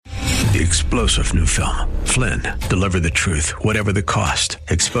the explosive new film, Flynn, Deliver the Truth, Whatever the Cost,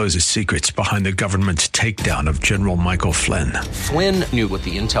 exposes secrets behind the government's takedown of General Michael Flynn. Flynn knew what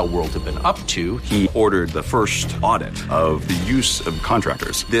the intel world had been up to. He ordered the first audit of the use of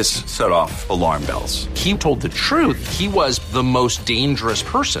contractors. This set off alarm bells. He told the truth. He was the most dangerous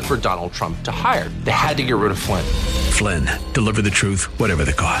person for Donald Trump to hire. They had to get rid of Flynn. Flynn, Deliver the Truth, Whatever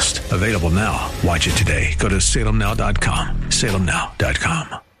the Cost. Available now. Watch it today. Go to salemnow.com.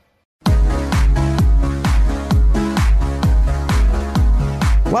 salemnow.com.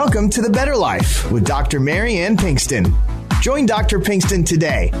 Welcome to The Better Life with Dr. Mary Ann Pinkston. Join Dr. Pinkston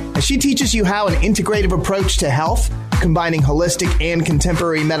today as she teaches you how an integrative approach to health, combining holistic and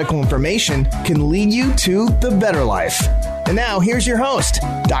contemporary medical information, can lead you to the better life. And now, here's your host,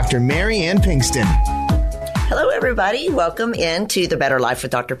 Dr. Mary Ann Pinkston. Hello, everybody. Welcome into The Better Life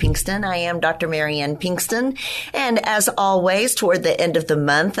with Dr. Pinkston. I am Dr. Mary Ann Pinkston. And as always, toward the end of the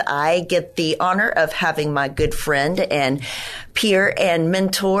month, I get the honor of having my good friend and peer and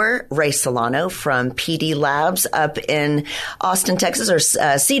mentor, Ray Solano from PD Labs up in Austin, Texas, or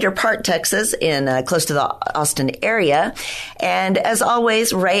Cedar Park, Texas, in close to the Austin area. And as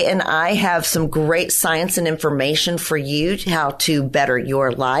always, Ray and I have some great science and information for you, how to better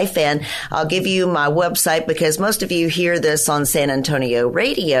your life. And I'll give you my website because most of you hear this on San Antonio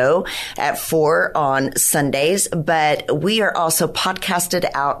radio at 4 on Sundays, but we are also podcasted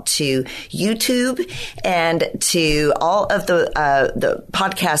out to YouTube and to all of the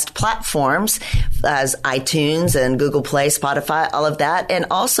podcast platforms as iTunes and Google Play, Spotify, all of that. And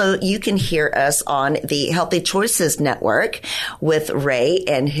also you can hear us on the Healthy Choices Network with Ray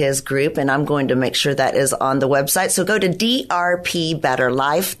and his group. And I'm going to make sure that is on the website. So go to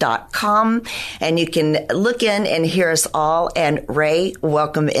drpbetterlife.com and you can look in and hear us all. And Ray,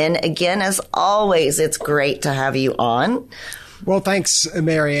 welcome in again. As always, it's great to have you on. Well, thanks,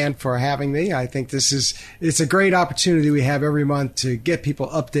 Mary Ann, for having me. I think it's a great opportunity we have every month to get people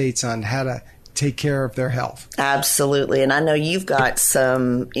updates on how to take care of their health. Absolutely. And I know you've got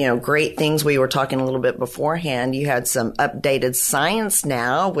some, great things. We were talking a little bit beforehand. You had some updated science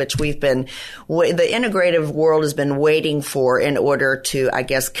now, which the integrative world has been waiting for in order to, I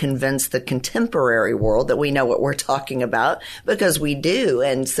guess, convince the contemporary world that we know what we're talking about, because we do.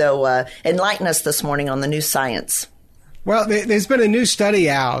 And so enlighten us this morning on the new science. Well, there's been a new study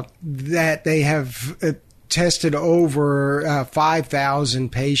out that they have tested over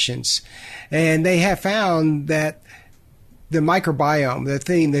 5,000 patients, and they have found that the microbiome,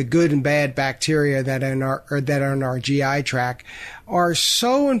 the good and bad bacteria that are in our GI tract, are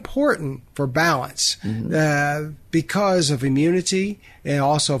so important for balance because of immunity and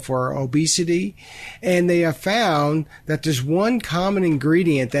also for obesity. And they have found that there's one common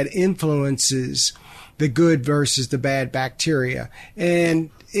ingredient that influences the good versus the bad bacteria. And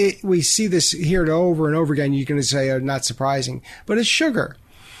we see this here over and over again. You're going to say, not surprising, but it's sugar.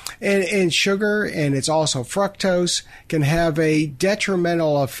 And sugar, and it's also fructose, can have a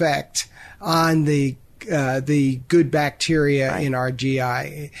detrimental effect on the good bacteria in our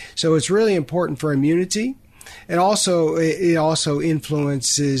GI. So it's really important for immunity. And also, it also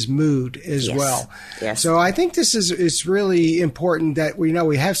influences mood as well. Yes. So I think it's really important that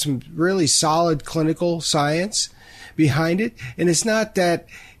we have some really solid clinical science behind it. And it's not that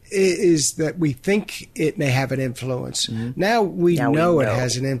it is that we think it may have an influence. Mm-hmm. Now we know it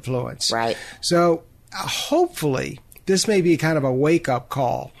has an influence. Right. So hopefully this may be kind of a wake-up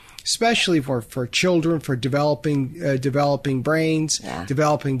call, especially for children, for developing brains,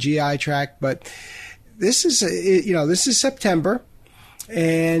 developing GI tract. But this is September,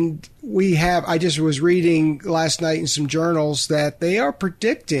 and I just was reading last night in some journals that they are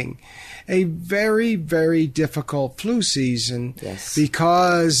predicting a very, very difficult flu season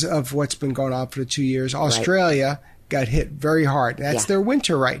because of what's been going on for the 2 years. Australia got hit very hard. That's their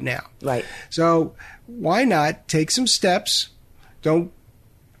winter right now. Right. So why not take some steps? Don't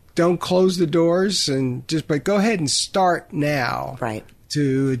close the doors but go ahead and start now. Right.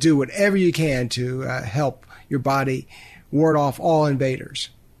 To do whatever you can to help your body ward off all invaders.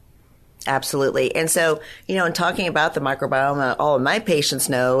 Absolutely. And so, in talking about the microbiome, all of my patients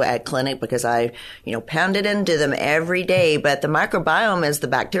know at clinic because I, pound it into them every day. But the microbiome is the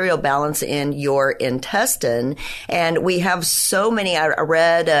bacterial balance in your intestine. And we have so many, I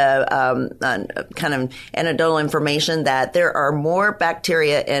read kind of anecdotal information that there are more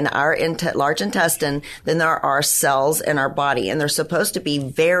bacteria in our large intestine than there are cells in our body. And they're supposed to be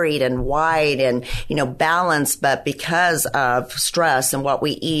varied and wide and, balanced. But because of stress and what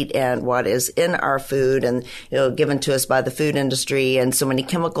we eat and what is in our food and, given to us by the food industry, and so many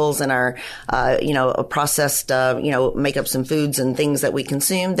chemicals in our, processed, makeups and foods and things that we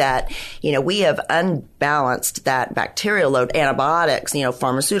consume that, we have unbalanced that bacterial load, antibiotics,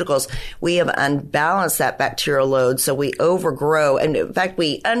 pharmaceuticals. We have unbalanced that bacterial load. So we overgrow. And in fact,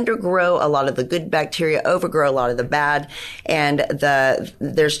 we undergrow a lot of the good bacteria, overgrow a lot of the bad. And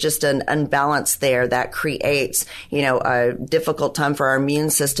there's just an unbalance there that creates, a difficult time for our immune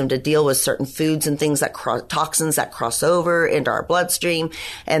system to deal with certain foods and things that toxins that cross over into our bloodstream.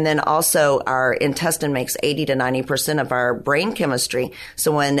 And then also our intestine makes 80 to 90% of our brain chemistry.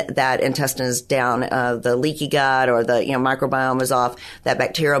 So when that intestine is down, the leaky gut or the, microbiome is off, that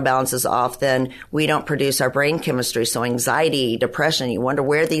bacterial balance is off, then we don't produce our brain chemistry. So anxiety, depression, you wonder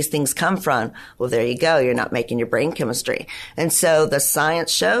where these things come from. Well, there you go. You're not making your brain chemistry. And so the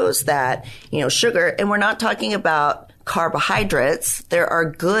science shows that, sugar, and we're not talking about carbohydrates. There are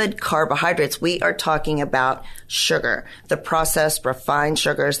good carbohydrates. We are talking about sugar, the processed, refined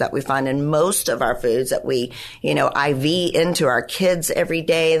sugars that we find in most of our foods that we, IV into our kids every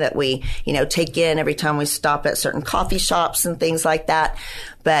day, that we, take in every time we stop at certain coffee shops and things like that.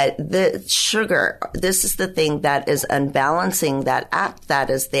 But the sugar, this is the thing that is unbalancing that act that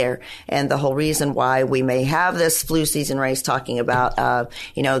is there. And the whole reason why we may have this flu season, Ray's talking about,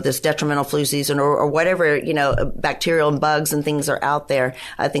 this detrimental flu season or whatever, bacterial and bugs and things are out there.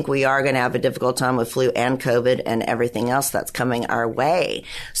 I think we are going to have a difficult time with flu and COVID and everything else that's coming our way.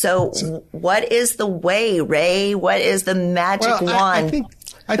 So what is the way, Ray? What is the magic wand?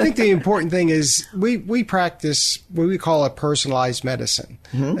 I think the important thing is we practice what we call a personalized medicine.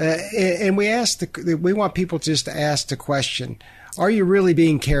 Mm-hmm. And we want people just to ask the question, are you really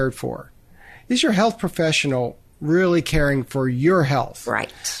being cared for? Is your health professional really caring for your health?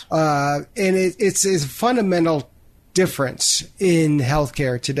 Right. And it's a fundamental difference in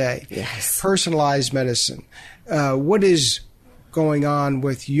healthcare today. Yes. Personalized medicine. What is going on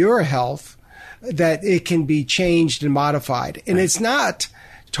with your health that it can be changed and modified? And it's not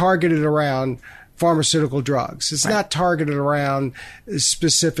targeted around pharmaceutical drugs. It's not targeted around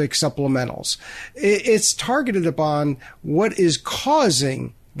specific supplementals. It's targeted upon what is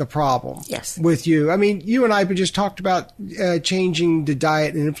causing the problem with you. I mean, you and I just talked about changing the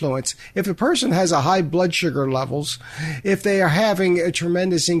diet and influence. If a person has a high blood sugar levels, if they are having a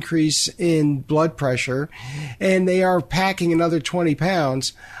tremendous increase in blood pressure, and they are packing another 20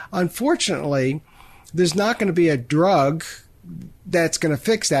 pounds, unfortunately, there's not going to be a drug that's going to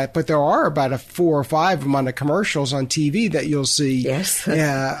fix that, but there are about 4 or 5 of them on the commercials on TV that you'll see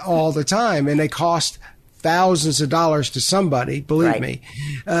all the time, and they cost thousands of dollars to somebody, believe me.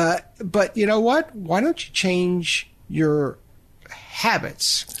 But you know what? Why don't you change your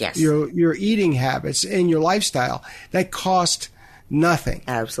habits, your eating habits, and your lifestyle? That cost nothing.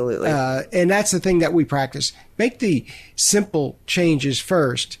 Absolutely. And that's the thing that we practice. Make the simple changes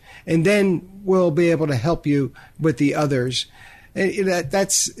first, and then we'll be able to help you with the others.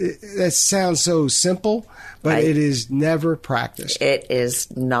 That sounds so simple, but it is never practiced. It is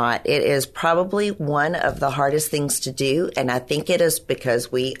not. It is probably one of the hardest things to do, and I think it is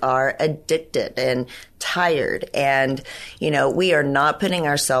because we are addicted and tired, and we are not putting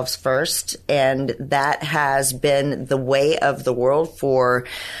ourselves first, and that has been the way of the world for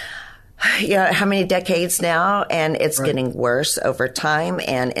how many decades now, and it's getting worse over time.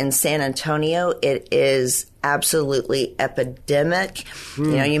 And in San Antonio, it is absolutely epidemic.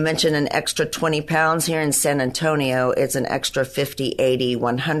 You mentioned an extra 20 pounds here in San Antonio. It's an extra 50, 80,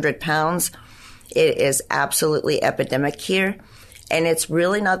 100 pounds. It is absolutely epidemic here. And it's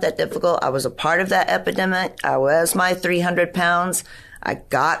really not that difficult. I was a part of that epidemic. I was my 300 pounds. I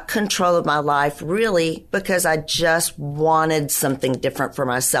got control of my life really because I just wanted something different for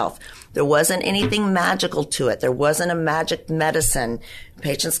myself. There wasn't anything magical to it. There wasn't a magic medicine.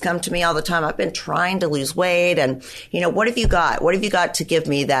 Patients come to me all the time. I've been trying to lose weight, and what have you got? What have you got to give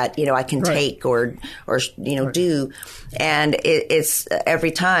me that I can take or do? And it's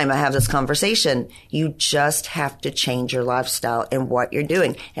every time I have this conversation, you just have to change your lifestyle and what you're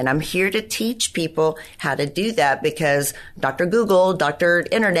doing. And I'm here to teach people how to do that because Dr. Google, Dr.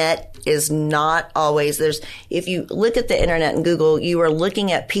 Internet is not always if you look at the Internet and Google, you are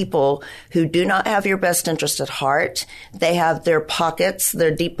looking at people who do not have your best interest at heart. They have their pockets,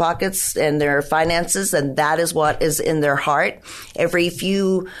 their deep pockets and their finances, and that is what is in their heart. Every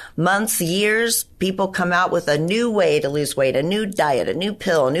few months, years, people come out with a new way to lose weight, a new diet, a new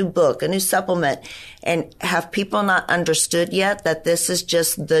pill, a new book, a new supplement. And have people not understood yet that this is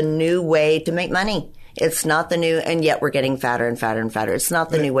just the new way to make money? It's not the new, and yet we're getting fatter and fatter and fatter. It's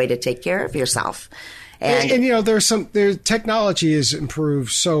not the new way to take care of yourself. And you know, there's technology has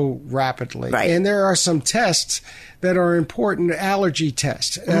improved so rapidly, right. And there are some tests that are important, allergy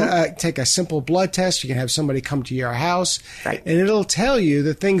tests. Take a simple blood test. You can have somebody come to your house, right. And it'll tell you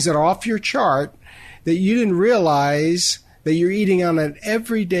the things that are off your chart that you didn't realize that you're eating on an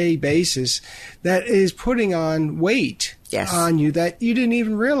everyday basis that is putting on weight on you that you didn't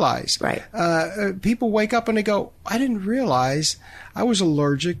even realize. Right. People wake up and they go, I didn't realize I was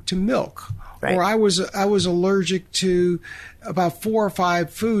allergic to milk. Right. Or I was allergic to about 4 or 5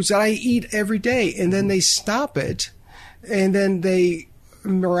 foods that I eat every day. And then they stop it, and then they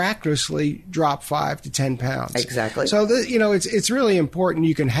miraculously drop 5 to 10 pounds. Exactly. So, you know, it's really important.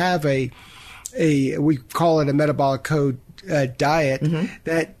 You can have we call it a metabolic code diet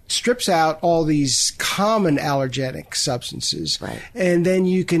that strips out all these common allergenic substances. Right. And then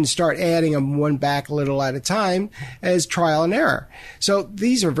you can start adding them one back a little at a time as trial and error. So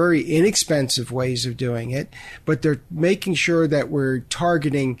these are very inexpensive ways of doing it, but they're making sure that we're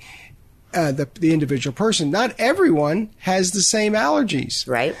targeting the individual person. Not everyone has the same allergies.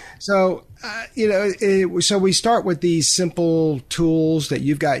 Right. So, you know, so we start with these simple tools that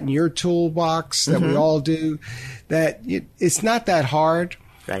you've got in your toolbox that we all do, that it's not that hard.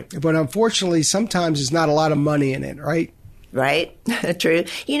 Right. But unfortunately, sometimes there's not a lot of money in it, right? Right. True.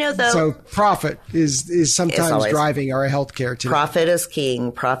 You know, though. So profit is sometimes driving our healthcare today. Profit is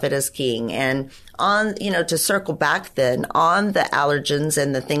king. Profit is king. And on, you know, to circle back then on the allergens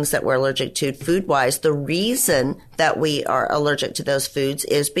and the things that we're allergic to food wise, the reason that we are allergic to those foods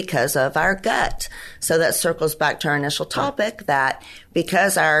is because of our gut. So that circles back to our initial topic that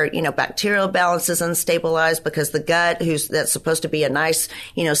because our, you know, bacterial balance is unstabilized, because the gut, that's supposed to be a nice,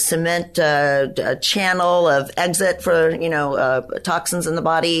 you know, cement channel of exit for, you know, toxins in the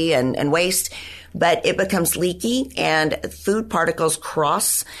body and waste, but it becomes leaky and food particles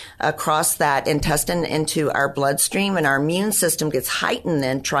cross across that intestine into our bloodstream, and our immune system gets heightened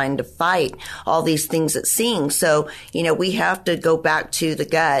then trying to fight all these things it's seeing. So, you know, we have to go back to the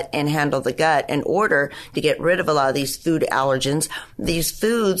gut and handle the gut in order to get rid of a lot of these food allergens. These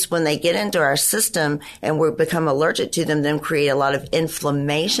foods, when they get into our system and we become allergic to them, then create a lot of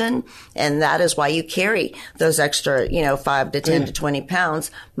inflammation. And that is why you carry those extra, you know, 5 to 10 to 20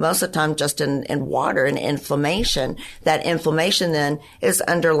 pounds, most of the time just in water and inflammation. That inflammation then is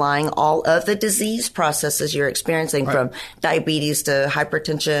underlying all of the disease processes you're experiencing, from diabetes to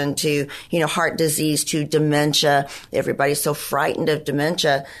hypertension to, you know, heart disease to dementia. Everybody's so frightened of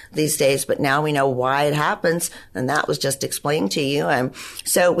dementia these days, but now we know why it happens. And that was just explained to you.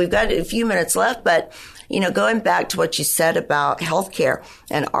 So we've got a few minutes left, but you know, going back to what you said about healthcare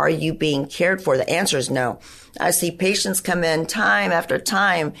and are you being cared for? The answer is no. I see patients come in time after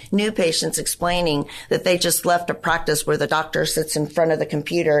time, new patients explaining that they just left a practice where the doctor sits in front of the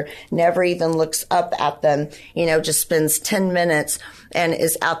computer, never even looks up at them, you know, just spends 10 minutes and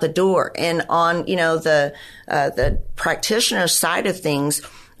is out the door. And on, you know, the practitioner side of things,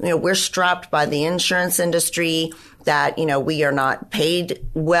 you know, we're strapped by the insurance industry that, you know, we are not paid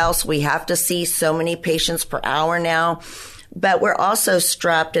well, so we have to see so many patients per hour now. But we're also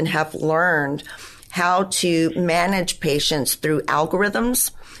strapped and have learned how to manage patients through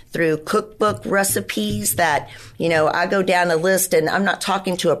algorithms, through cookbook recipes that, you know, I go down a list and I'm not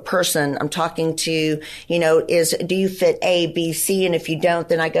talking to a person. I'm talking to, you know, do you fit A, B, C? And if you don't,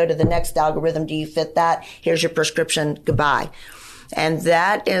 then I go to the next algorithm. Do you fit that? Here's your prescription. Goodbye. And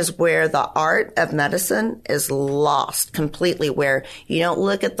that is where the art of medicine is lost completely, where you don't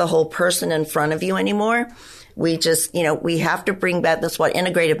look at the whole person in front of you anymore. We just, you know, we have to bring back, that's what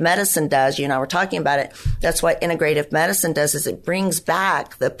integrative medicine does. You and I were talking about it. That's what integrative medicine does, is it brings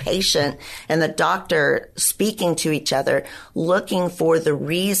back the patient and the doctor speaking to each other, looking for the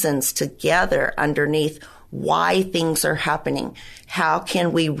reasons together underneath why things are happening. How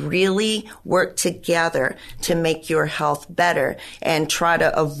can we really work together to make your health better and try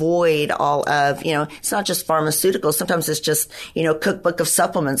to avoid all of, you know, it's not just pharmaceuticals. Sometimes it's just, you know, cookbook of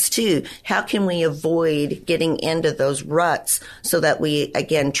supplements too. How can we avoid getting into those ruts so that we,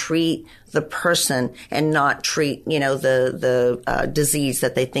 again, treat the person and not treat, you know, the disease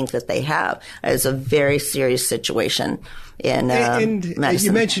that they think that they have? It's a very serious situation in and medicine.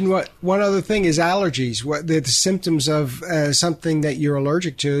 You mentioned one other thing is allergies. What the symptoms of something that you're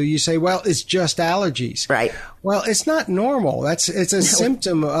allergic to? You say, well, it's just allergies. Right. Well, it's not normal. It's a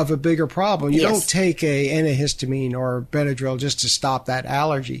symptom of a bigger problem. You don't take a antihistamine or Benadryl just to stop that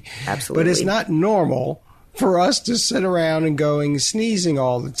allergy. Absolutely. But it's not normal for us to sit around and sneezing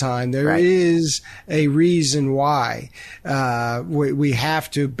all the time. There Right. is a reason why we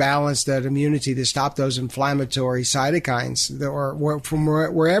have to balance that immunity to stop those inflammatory cytokines from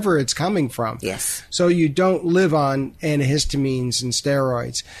wherever it's coming from. Yes. So you don't live on antihistamines and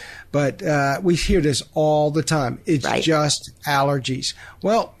steroids. But we hear this all the time. It's Right. just allergies.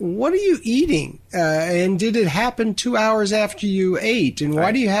 Well, what are you eating? And did it happen 2 hours after you ate? And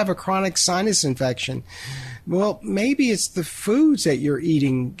why do you have a chronic sinus infection? Well, maybe it's the foods that you're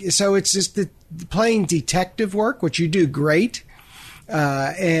eating. So it's just the playing detective work, which you do great.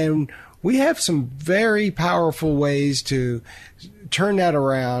 And we have some very powerful ways to turn that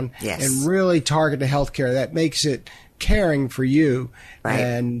around Yes. and really target the healthcare that makes it caring for you. Right.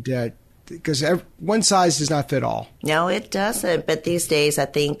 And because one size does not fit all. No, it doesn't. But these days, I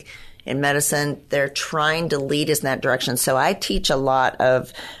think in medicine, they're trying to lead us in that direction. So I teach a lot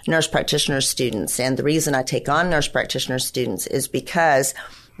of nurse practitioner students. And the reason I take on nurse practitioner students is because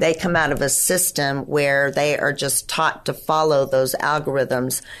they come out of a system where they are just taught to follow those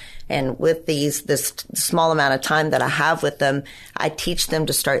algorithms. And with this small amount of time that I have with them, I teach them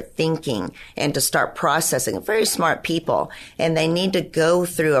to start thinking and to start processing. Very smart people. And they need to go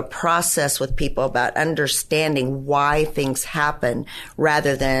through a process with people about understanding why things happen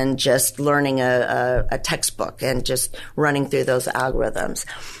rather than just learning a textbook and just running through those algorithms.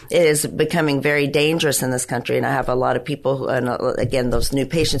 It is becoming very dangerous in this country. And I have a lot of people who, and again, those new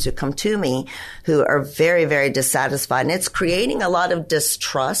patients who come to me who are very, very dissatisfied. And it's creating a lot of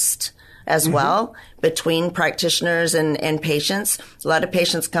distrust as well between practitioners and patients. A lot of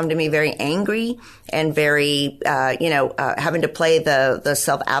patients come to me very angry and very, having to play the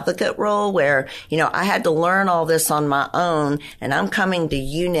self-advocate role where, I had to learn all this on my own and I'm coming to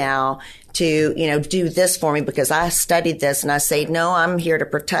you now to, do this for me because I studied this. And I say, no, I'm here to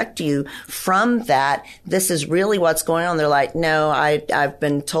protect you from that. This is really what's going on. They're like, no, I've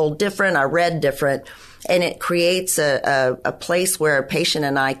been told different. I read different. And it creates a place where a patient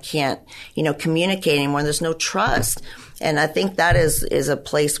and I can't, communicate anymore. There's no trust. And I think that is a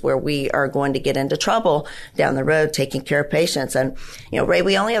place where we are going to get into trouble down the road taking care of patients. And, Ray,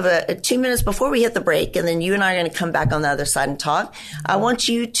 we only have 2 minutes before we hit the break, and then you and I are going to come back on the other side and talk. I want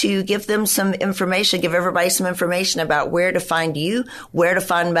you to give them some information, give everybody some information about where to find you, where to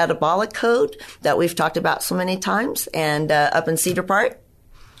find Metabolic Code that we've talked about so many times, and up in Cedar Park.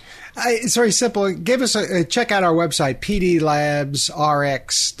 It's very simple. Give us check out our website,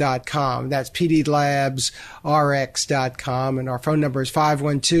 pdlabsrx.com. That's pdlabsrx.com. And our phone number is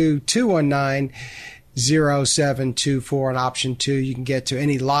 512-219-0724. And option 2, you can get to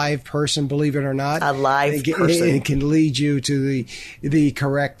any live person, believe it or not. A live person. It can lead you to the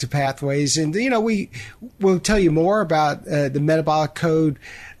correct pathways. And, we'll tell you more about the Metabolic Code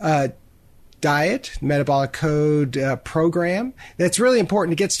diet, Metabolic Code program. That's really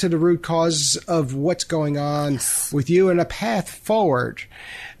important. It gets to the root cause of what's going on with you and a path forward.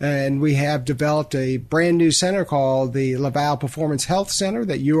 And we have developed a brand new center called the Laval Performance Health Center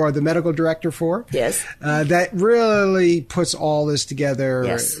that you are the medical director for. Yes. That really puts all this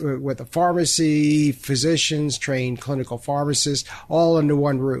together with a pharmacy, physicians, trained clinical pharmacists, all under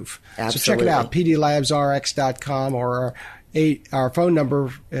one roof. Absolutely. So check it out, pdlabsrx.com, or our phone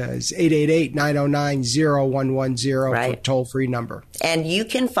number is 888-909-0110 Right. for toll-free number. And you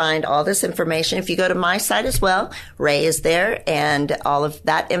can find all this information if you go to my site as well. Ray is there and all of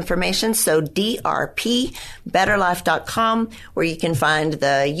that information. So drpbetterlife.com, where you can find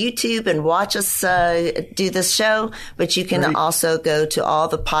the YouTube and watch us do this show. But you can also go to all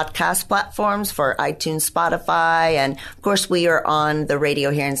the podcast platforms for iTunes, Spotify. And of course, we are on the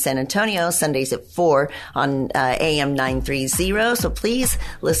radio here in San Antonio, Sundays at 4 on AM 930. So please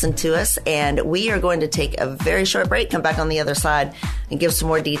listen to us. And we are going to take a very short break, come back on the other side, and give some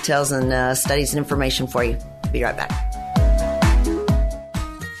more details and studies and information for you. Be right back.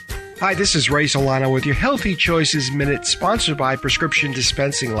 Hi, this is Ray Solano with your Healthy Choices Minute, sponsored by Prescription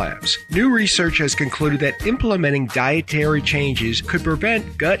Dispensing Labs. New research has concluded that implementing dietary changes could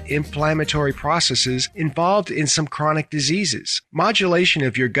prevent gut inflammatory processes involved in some chronic diseases. Modulation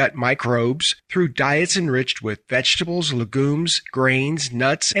of your gut microbes through diets enriched with vegetables, legumes, grains,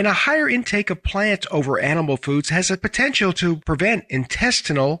 nuts, and a higher intake of plant over animal foods has the potential to prevent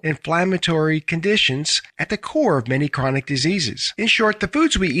intestinal inflammatory conditions at the core of many chronic diseases. In short, the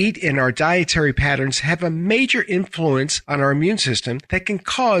foods we eat and our dietary patterns have a major influence on our immune system that can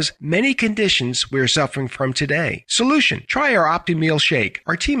cause many conditions we're suffering from today. Solution: try our OptiMeal shake.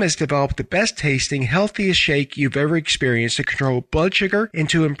 Our team has developed the best tasting, healthiest shake you've ever experienced to control blood sugar and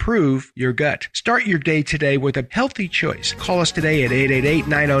to improve your gut. Start your day today with a healthy choice. Call us today at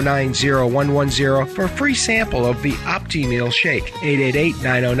 888-909-0110 for a free sample of the OptiMeal shake.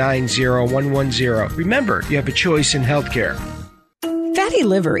 888-909-0110. Remember, you have a choice in healthcare. Fatty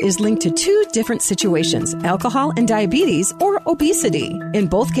liver is linked to two different situations, alcohol and diabetes or obesity. In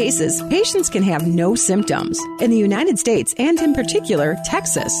both cases, patients can have no symptoms. In the United States, and in particular,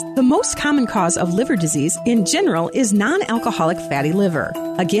 Texas, the most common cause of liver disease in general is non-alcoholic fatty liver.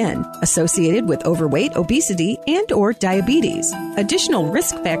 Again, associated with overweight, obesity, and or diabetes. Additional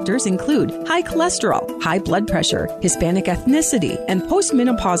risk factors include high cholesterol, high blood pressure, Hispanic ethnicity, and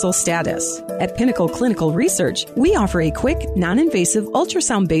postmenopausal status. At Pinnacle Clinical Research, we offer a quick, non-invasive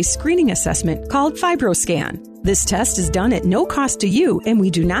ultrasound-based screening assessment called FibroScan. This test is done at no cost to you, and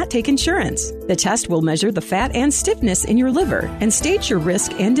we do not take insurance. The test will measure the fat and stiffness in your liver and stage your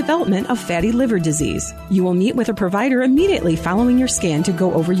risk and development of fatty liver disease. You will meet with a provider immediately following your scan to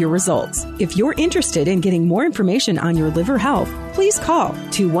go over your results. If you're interested in getting more information on your liver health, please call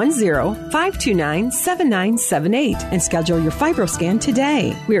 210-529-7978 and schedule your FibroScan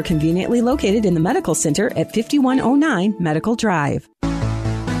today. We are conveniently located in the Medical Center at 5109 Medical Drive.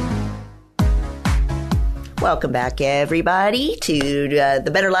 Welcome back, everybody, to The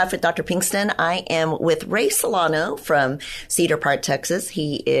Better Life with Dr. Pinkston. I am with Ray Solano from Cedar Park, Texas.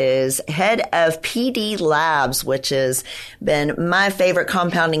 He is head of PD Labs, which has been my favorite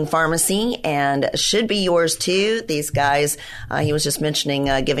compounding pharmacy and should be yours too. These guys, he was just mentioning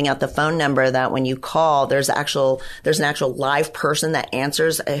giving out the phone number that when you call, there's an actual live person that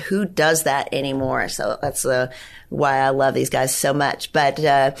answers. Who does that anymore? So that's why I love these guys so much.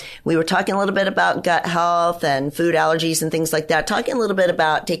 But we were talking a little bit about gut health and food allergies and things like that, talking a little bit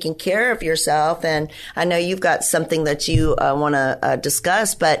about taking care of yourself. And I know you've got something that you want to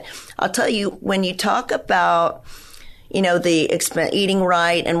discuss, but I'll tell you, when you talk about the eating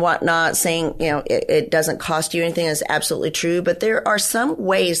right and whatnot, saying, it doesn't cost you anything is absolutely true. But there are some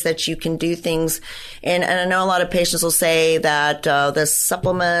ways that you can do things. And I know a lot of patients will say that this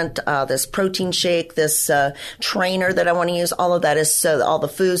supplement, this protein shake, this trainer that I want to use, all of that is all the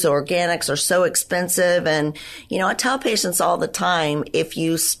foods, the organics are so expensive. And, I tell patients all the time, if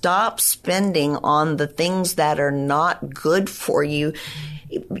you stop spending on the things that are not good for you,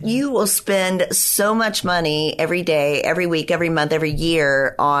 you will spend so much money every day, every week, every month, every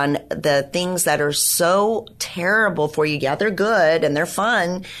year on the things that are so terrible for you. Yeah, they're good and they're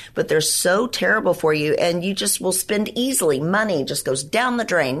fun, but they're so terrible for you. And you just will spend easily. Money just goes down the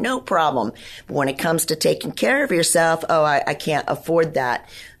drain, no problem. But when it comes to taking care of yourself, I can't afford that.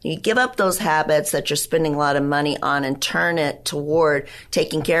 You give up those habits that you're spending a lot of money on and turn it toward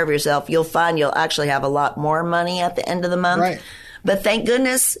taking care of yourself. You'll find you'll actually have a lot more money at the end of the month. Right. But thank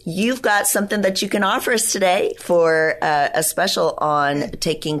goodness you've got something that you can offer us today for a special on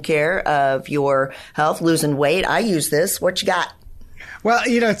taking care of your health, losing weight. I use this. What you got? Well,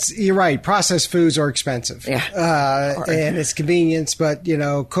 you're right. Processed foods are expensive. Yeah. And it's convenience, but,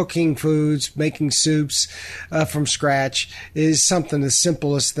 cooking foods, making soups from scratch is something the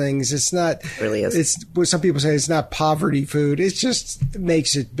simplest things. It's not. It really is. It's what some people say it's not poverty food. It just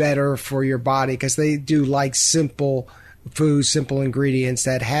makes it better for your body because they do like simple foods, simple ingredients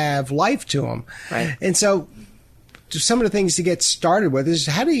that have life to them. Right. And so some of the things to get started with is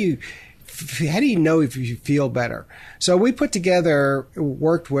how do you know if you feel better? So we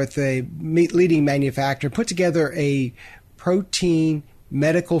worked with a leading manufacturer, put together a protein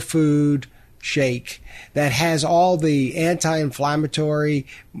medical food shake that has all the anti-inflammatory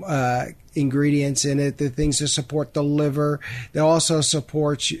ingredients in it, the things that support the liver. They also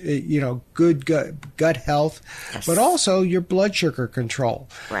support, good gut health, yes, but also your blood sugar control.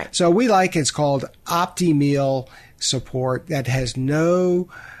 Right. So it's called OptiMeal support that has no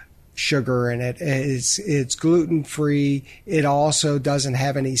sugar in it. It's gluten-free. It also doesn't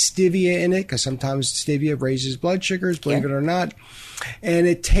have any stevia in it because sometimes stevia raises blood sugars, believe it or not. And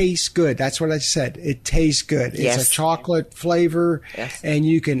it tastes good. That's what I said. It tastes good. Yes. It's a chocolate flavor, yes, and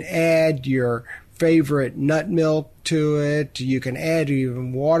you can add your favorite nut milk to it. You can add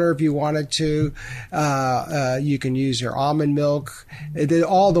even water if you wanted to. You can use your almond milk.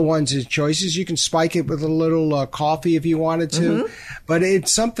 All the ones as choices. You can spike it with a little coffee if you wanted to. Mm-hmm. But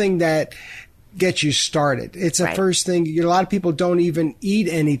it's something that gets you started. It's a first thing. A lot of people don't even eat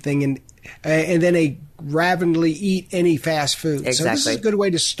anything, and then they ravenly eat any fast food. Exactly. So this is a good way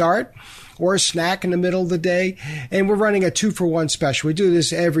to start. or a snack in the middle of the day. And we're running a 2-for-1 special. We do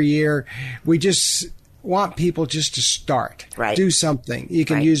this every year. We just want people just to start. Right. Do something. You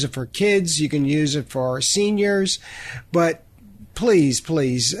can use it for kids. You can use it for seniors. But please,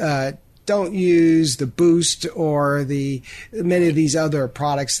 don't use the Boost or many of these other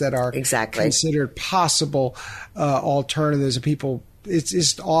products that are considered possible alternatives. People, it's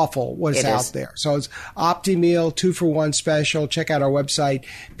just awful what's out there. So it's OptiMeal 2-for-1 special. Check out our website,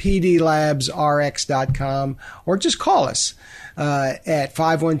 pdlabsrx.com, or just call us at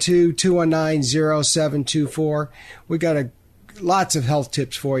 512-219-0724. We got lots of health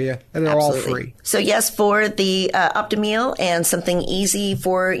tips for you, and they're all free. So yes, for the OptiMeal and something easy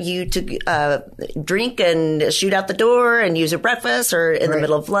for you to drink and shoot out the door and use at breakfast or in the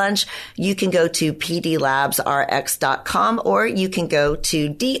middle of lunch, you can go to pdlabsrx.com, or you can go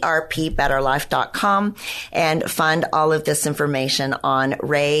to drpbetterlife.com and find all of this information on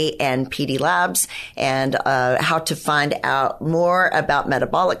Ray and PD Labs and how to find out more about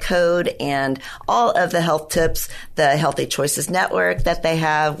Metabolic Code and all of the health tips, the Healthy Choices Network that they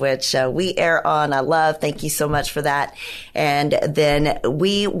have, which we air on. I love. Thank you so much for that. And then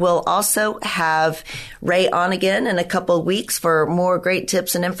we will also have Ray on again in a couple of weeks for more great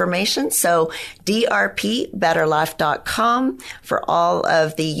tips and information. So drpbetterlife.com for all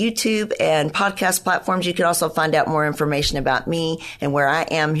of the YouTube and podcast platforms. You can also find out more information about me and where I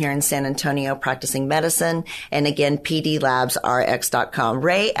am here in San Antonio practicing medicine. And again, pdlabsrx.com.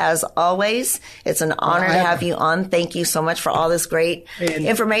 Ray, as always, it's an honor to have you on. Thank you so much for all this great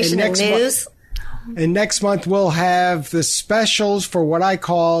information and news. And next month, we'll have the specials for what I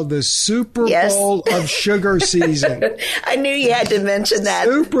call the Super Bowl of sugar season. I knew you had to mention that.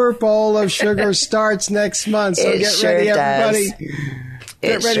 Super Bowl of sugar starts next month. So get ready, everybody.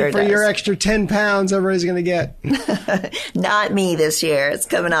 Get ready for your extra 10 pounds everybody's going to get. Not me this year. It's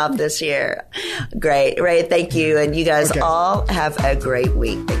coming off this year. Great. Ray, thank you. And you guys all have a great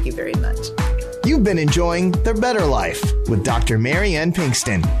week. Thank you very much. You've been enjoying The Better Life with Dr. Marianne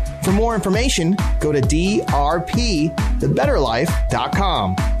Pinkston. For more information, go to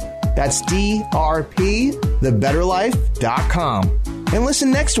drpthebetterlife.com. That's drpthebetterlife.com. And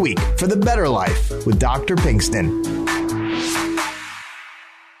listen next week for The Better Life with Dr. Pinkston.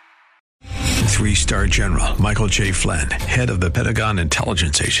 3-star General Michael J. Flynn, head of the Pentagon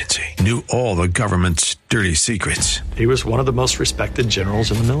Intelligence Agency, knew all the government's dirty secrets. He was one of the most respected generals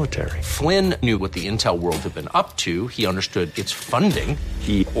in the military. Flynn knew what the intel world had been up to. He understood its funding.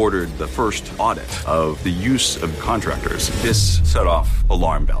 He ordered the first audit of the use of contractors. This set off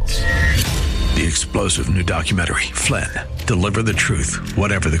alarm bells. The explosive new documentary, Flynn, Deliver the Truth,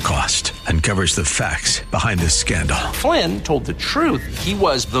 Whatever the Cost, uncovers the facts behind this scandal. Flynn told the truth. He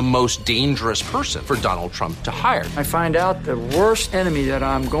was the most dangerous person for Donald Trump to hire. I find out the worst enemy that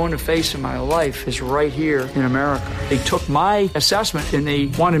I'm going to face in my life is right here in America. They took my assessment and they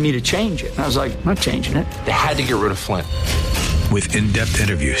wanted me to change it. And I was like, I'm not changing it. They had to get rid of Flynn. With in-depth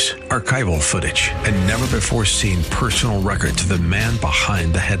interviews, archival footage, and never-before-seen personal records of the man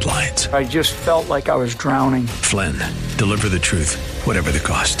behind the headlines. I just felt like I was drowning. Flynn, Deliver the Truth, Whatever the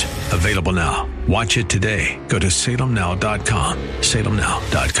Cost. Available now. Watch it today. Go to salemnow.com.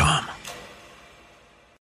 salemnow.com.